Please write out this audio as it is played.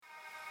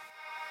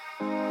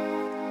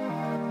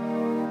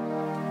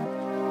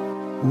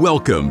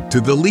Welcome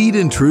to the Lead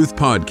in Truth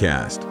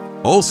podcast,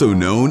 also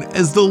known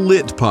as the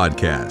LIT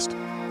podcast.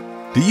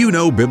 Do you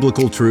know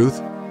biblical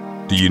truth?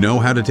 Do you know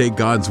how to take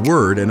God's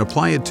Word and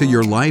apply it to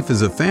your life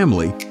as a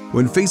family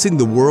when facing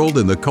the world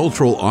and the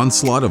cultural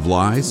onslaught of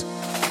lies?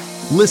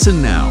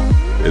 Listen now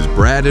as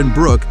Brad and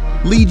Brooke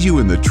lead you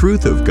in the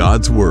truth of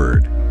God's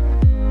Word.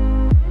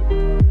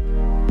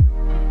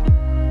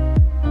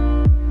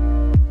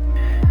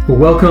 Well,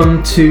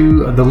 welcome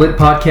to the LIT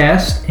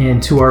podcast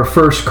and to our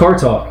first Car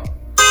Talk.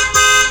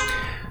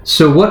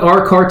 So what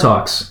are Car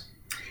Talks?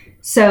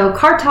 So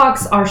Car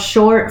Talks are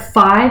short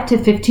 5 to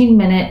 15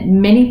 minute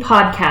mini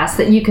podcasts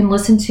that you can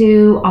listen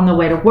to on the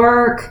way to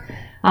work,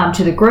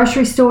 to the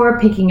grocery store,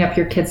 picking up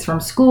your kids from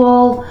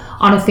school,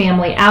 on a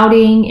family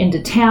outing,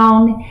 into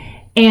town.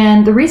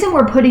 And the reason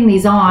we're putting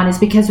these on is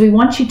because we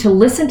want you to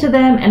listen to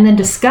them and then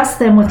discuss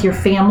them with your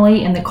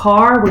family in the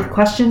car with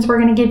questions we're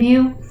going to give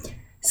you.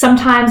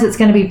 Sometimes it's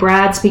going to be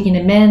Brad speaking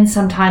to men,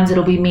 sometimes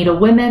it'll be me to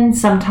women,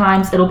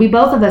 sometimes it'll be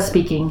both of us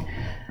speaking.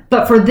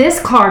 But for this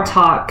Car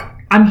Talk,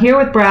 I'm here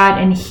with Brad,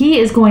 and he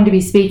is going to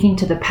be speaking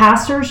to the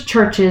pastors,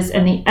 churches,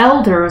 and the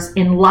elders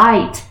in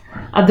light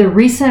of the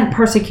recent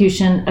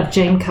persecution of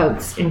James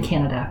Coates in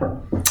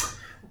Canada.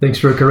 Thanks,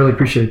 Brooke. I really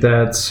appreciate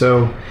that.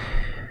 So,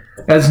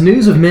 as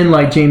news of men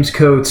like James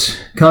Coates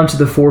come to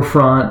the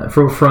forefront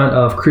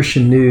of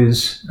Christian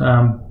news,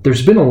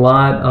 there's been a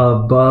lot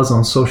of buzz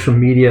on social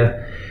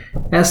media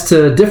as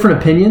to different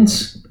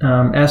opinions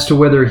as to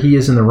whether he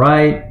is in the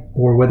right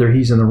or whether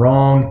he's in the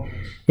wrong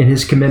in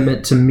his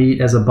commitment to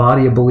meet as a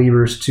body of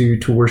believers to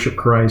worship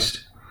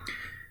Christ.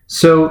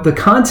 So the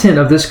content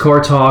of this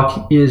Car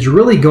Talk is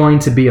really going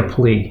to be a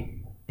plea.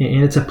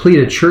 And it's a plea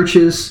to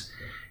churches,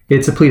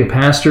 it's a plea to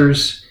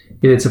pastors,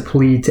 it's a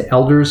plea to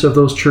elders of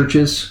those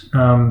churches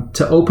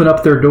to open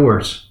up their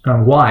doors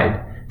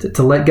wide,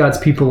 to let God's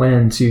people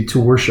in to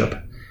worship.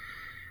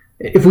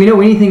 If we know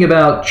anything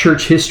about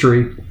church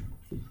history,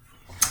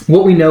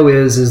 what we know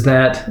is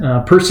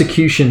that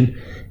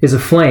persecution is a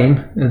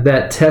flame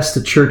that tests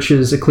the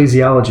church's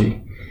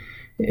ecclesiology.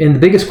 And the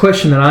biggest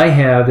question that I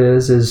have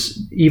is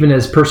even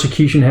as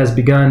persecution has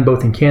begun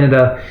both in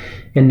Canada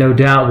and no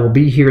doubt will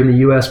be here in the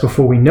U.S.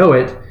 before we know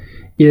it,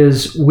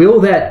 is will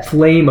that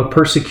flame of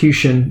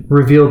persecution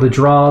reveal the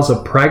draws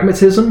of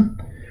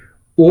pragmatism,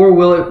 or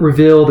will it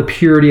reveal the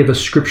purity of a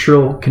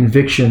scriptural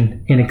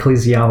conviction in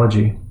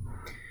ecclesiology?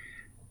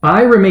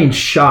 I remain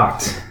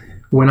shocked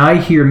when I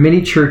hear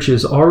many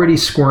churches already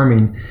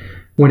squirming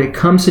when it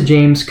comes to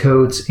James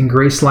Coates and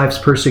Grace Life's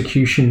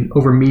persecution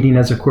over meeting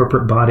as a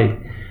corporate body.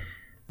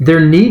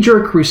 Their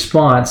knee-jerk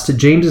response to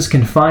James's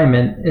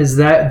confinement is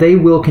that they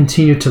will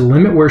continue to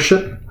limit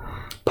worship,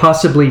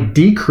 possibly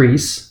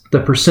decrease the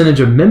percentage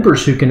of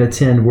members who can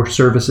attend worship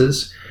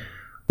services,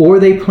 or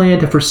they plan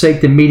to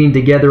forsake the meeting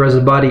together as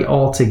a body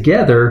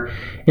altogether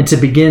and to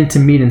begin to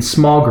meet in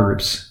small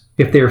groups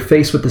if they are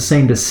faced with the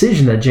same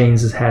decision that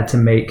James has had to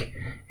make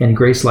and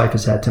Grace Life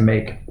has had to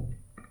make.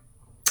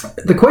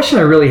 The question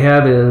I really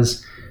have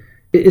is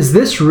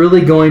this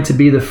really going to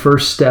be the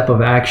first step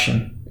of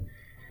action?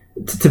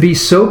 To be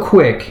so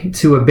quick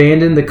to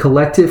abandon the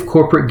collective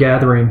corporate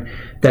gathering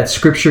that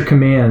Scripture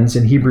commands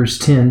in Hebrews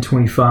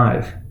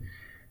 10:25.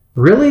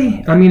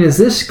 Really? I mean, is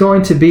this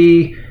going to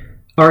be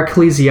our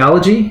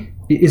ecclesiology?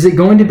 Is it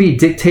going to be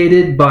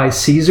dictated by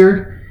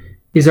Caesar?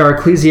 Is our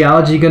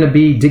ecclesiology going to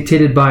be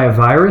dictated by a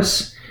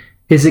virus?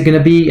 Is it going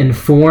to be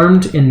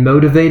informed and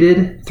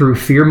motivated through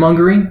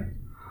fear-mongering?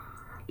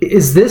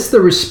 Is this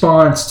the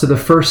response to the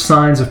first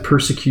signs of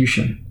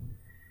persecution?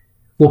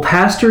 Will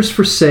pastors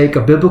forsake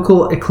a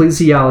biblical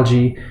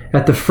ecclesiology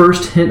at the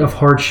first hint of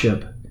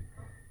hardship?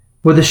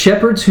 Will the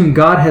shepherds whom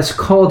God has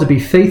called to be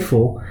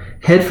faithful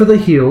head for the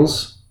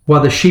hills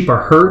while the sheep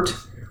are hurt,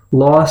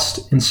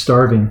 lost, and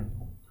starving?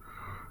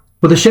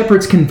 Will the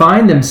shepherds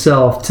confine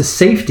themselves to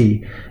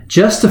safety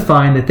just to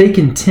find that they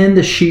can tend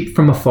the sheep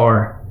from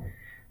afar?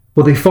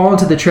 Will they fall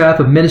into the trap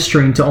of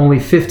ministering to only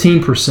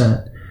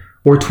 15%?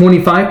 Or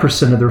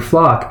 25% of their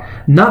flock,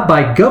 not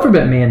by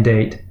government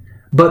mandate,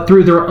 but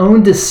through their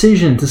own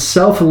decision to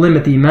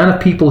self-limit the amount of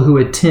people who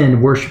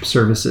attend worship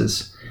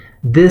services?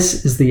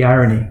 This is the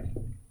irony.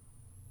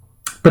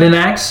 But in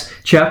Acts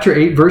chapter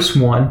 8, verse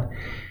 1,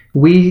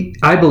 we,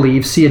 I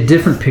believe, see a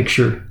different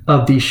picture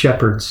of these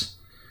shepherds,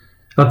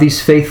 of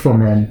these faithful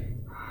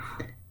men.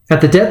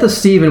 At the death of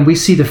Stephen, we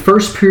see the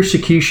first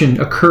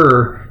persecution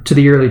occur to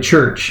the early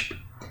church.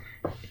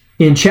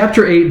 In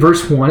chapter 8,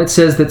 verse 1, it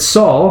says that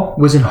Saul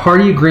was in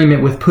hearty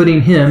agreement with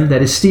putting him,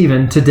 that is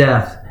Stephen, to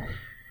death.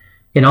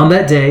 And on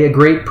that day, a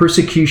great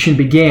persecution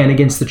began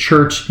against the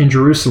church in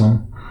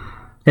Jerusalem.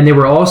 And they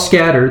were all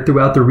scattered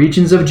throughout the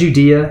regions of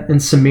Judea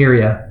and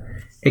Samaria,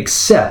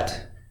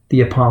 except the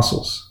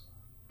apostles.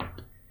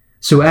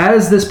 So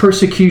as this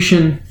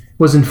persecution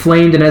was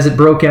inflamed and as it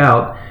broke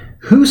out,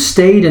 who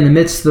stayed in the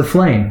midst of the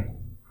flame?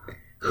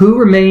 Who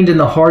remained in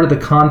the heart of the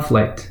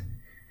conflict?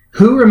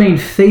 Who remained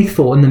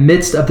faithful in the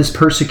midst of this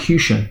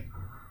persecution?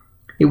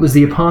 It was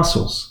the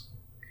apostles.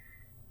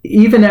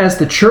 Even as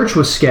the church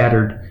was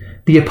scattered,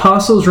 the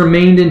apostles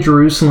remained in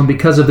Jerusalem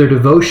because of their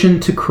devotion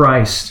to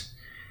Christ,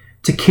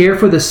 to care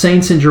for the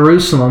saints in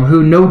Jerusalem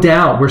who no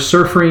doubt were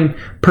suffering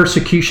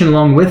persecution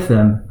along with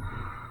them,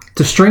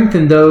 to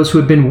strengthen those who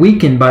had been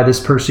weakened by this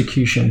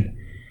persecution.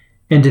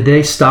 And did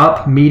they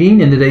stop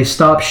meeting and did they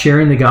stop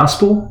sharing the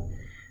gospel?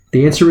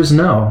 The answer is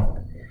no.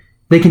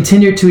 They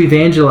continued to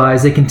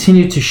evangelize, they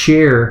continued to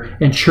share,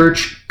 and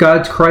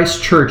God's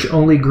Christ Church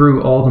only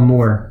grew all the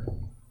more.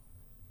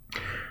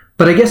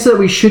 But I guess that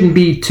we shouldn't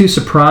be too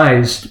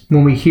surprised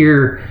when we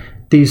hear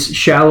these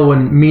shallow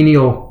and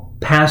menial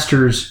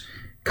pastors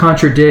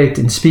contradict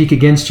and speak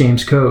against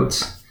James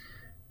Coates.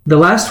 The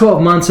last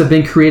 12 months have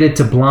been created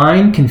to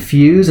blind,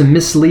 confuse, and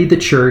mislead the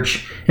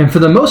church, and for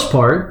the most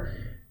part,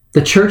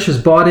 the church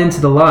has bought into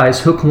the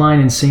lies hook, line,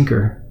 and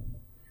sinker.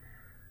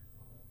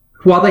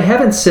 While they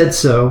haven't said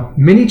so,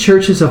 many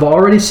churches have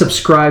already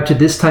subscribed to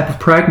this type of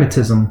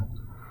pragmatism.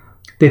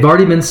 They've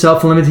already been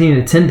self-limiting in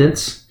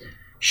attendance,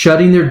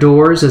 shutting their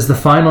doors as the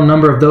final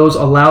number of those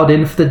allowed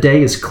in for the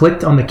day is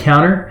clicked on the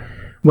counter,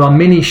 while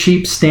many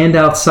sheep stand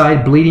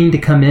outside bleeding to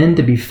come in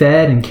to be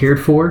fed and cared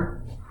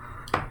for.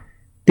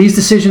 These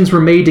decisions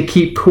were made to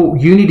keep, quote,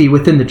 unity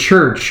within the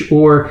church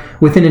or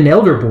within an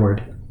elder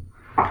board.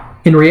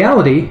 In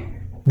reality,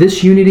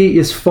 this unity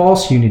is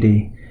false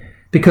unity,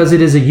 because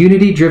it is a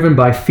unity driven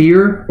by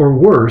fear, or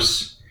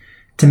worse,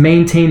 to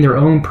maintain their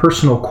own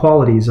personal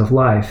qualities of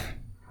life.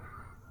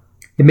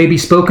 It may be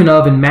spoken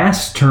of in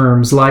mass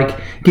terms like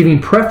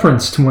giving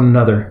preference to one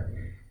another,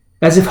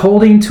 as if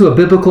holding to a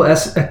biblical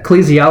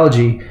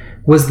ecclesiology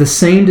was the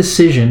same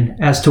decision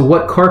as to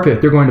what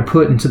carpet they're going to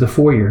put into the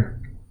foyer.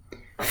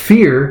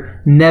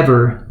 Fear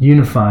never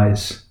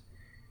unifies.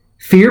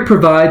 Fear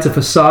provides a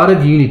facade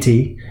of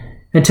unity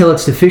until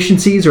its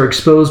deficiencies are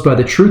exposed by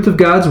the truth of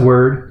God's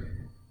Word,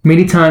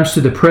 many times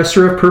through the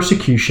pressure of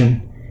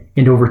persecution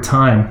and over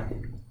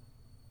time.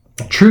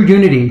 True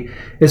unity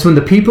is when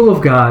the people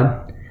of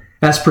God,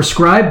 as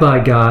prescribed by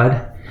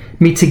God,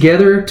 meet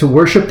together to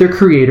worship their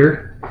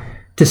Creator,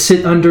 to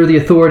sit under the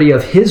authority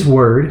of His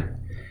Word,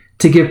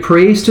 to give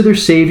praise to their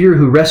Savior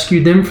who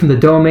rescued them from the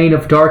domain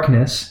of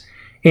darkness,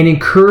 and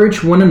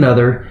encourage one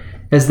another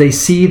as they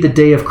see the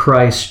day of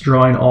Christ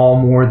drawing all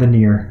more the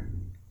near.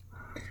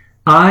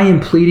 I am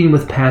pleading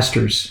with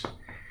pastors.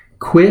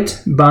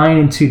 Quit buying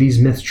into these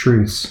myth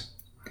truths.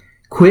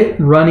 Quit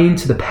running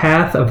to the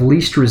path of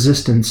least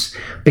resistance,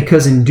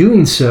 because in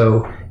doing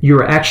so, you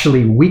are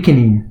actually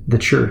weakening the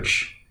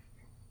church.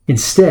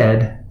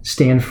 Instead,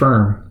 stand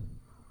firm.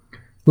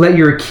 Let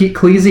your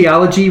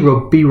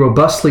ecclesiology be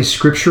robustly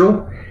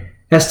scriptural,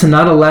 as to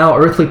not allow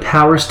earthly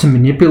powers to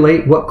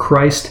manipulate what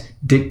Christ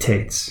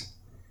dictates.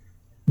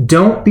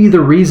 Don't be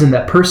the reason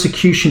that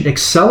persecution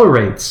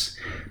accelerates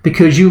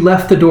because you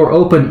left the door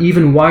open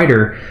even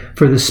wider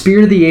for the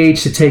spirit of the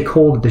age to take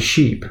hold of the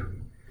sheep.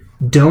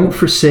 Don't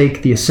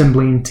forsake the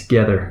assembling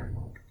together.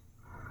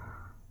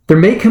 There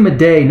may come a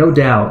day, no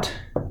doubt,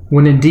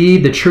 when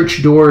indeed the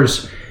church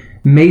doors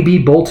may be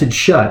bolted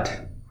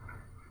shut,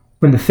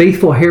 when the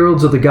faithful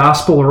heralds of the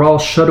gospel are all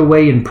shut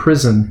away in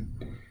prison,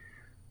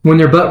 when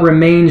there but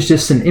remains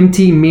just an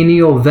empty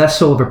menial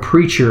vessel of a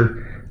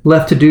preacher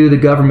left to do the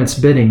government's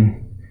bidding.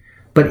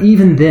 But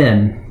even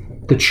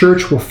then, the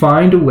church will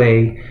find a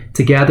way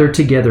to gather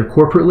together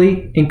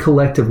corporately and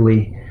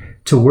collectively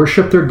to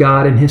worship their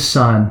God and His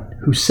Son,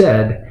 who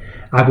said,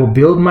 "I will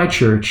build my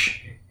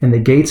church, and the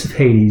gates of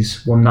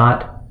Hades will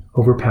not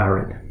overpower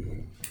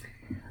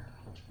it."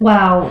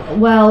 Wow.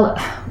 Well,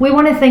 we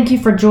want to thank you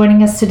for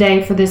joining us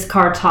today for this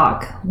Car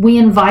Talk. We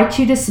invite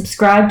you to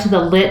subscribe to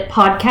the Lit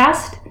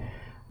podcast,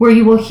 where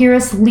you will hear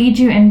us lead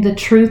you into the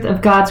truth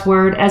of God's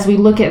Word as we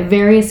look at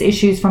various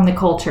issues from the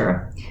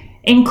culture.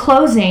 In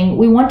closing,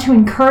 we want to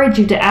encourage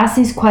you to ask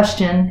these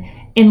questions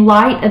in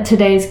light of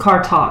today's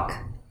Car Talk.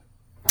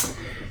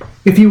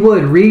 If you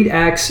would, read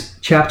Acts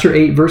chapter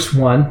 8, verse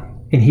 1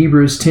 and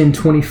Hebrews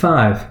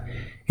 10:25,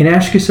 and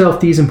ask yourself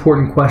these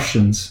important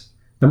questions.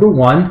 Number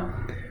 1,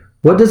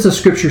 what does the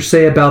Scripture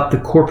say about the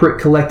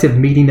corporate collective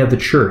meeting of the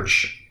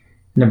church?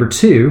 Number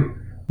 2,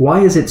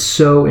 why is it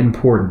so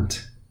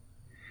important?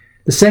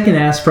 The second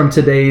ask from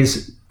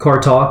today's Car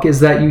Talk is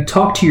that you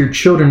talk to your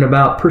children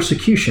about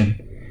persecution.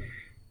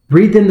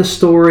 Read them the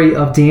story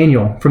of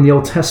Daniel from the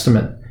Old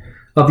Testament,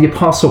 of the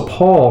Apostle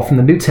Paul from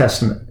the New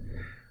Testament,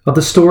 of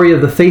the story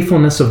of the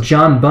faithfulness of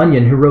John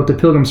Bunyan, who wrote the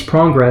Pilgrim's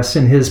Progress,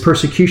 and his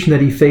persecution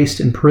that he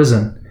faced in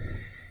prison.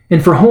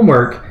 And for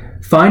homework,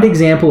 find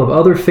example of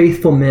other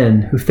faithful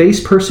men who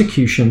faced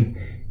persecution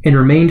and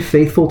remained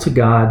faithful to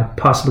God,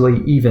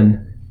 possibly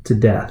even to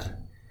death.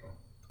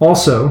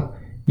 Also,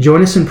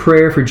 join us in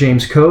prayer for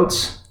James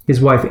Coates,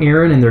 his wife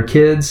Erin, and their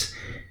kids,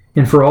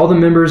 and for all the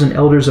members and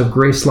elders of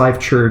Grace Life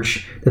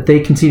Church, that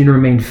they continue to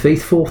remain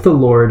faithful to the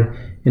Lord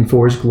and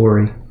for His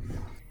glory.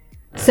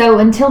 So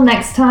until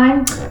next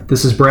time,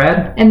 this is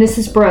Brad. And this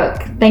is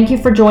Brooke. Thank you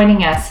for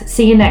joining us.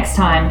 See you next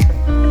time.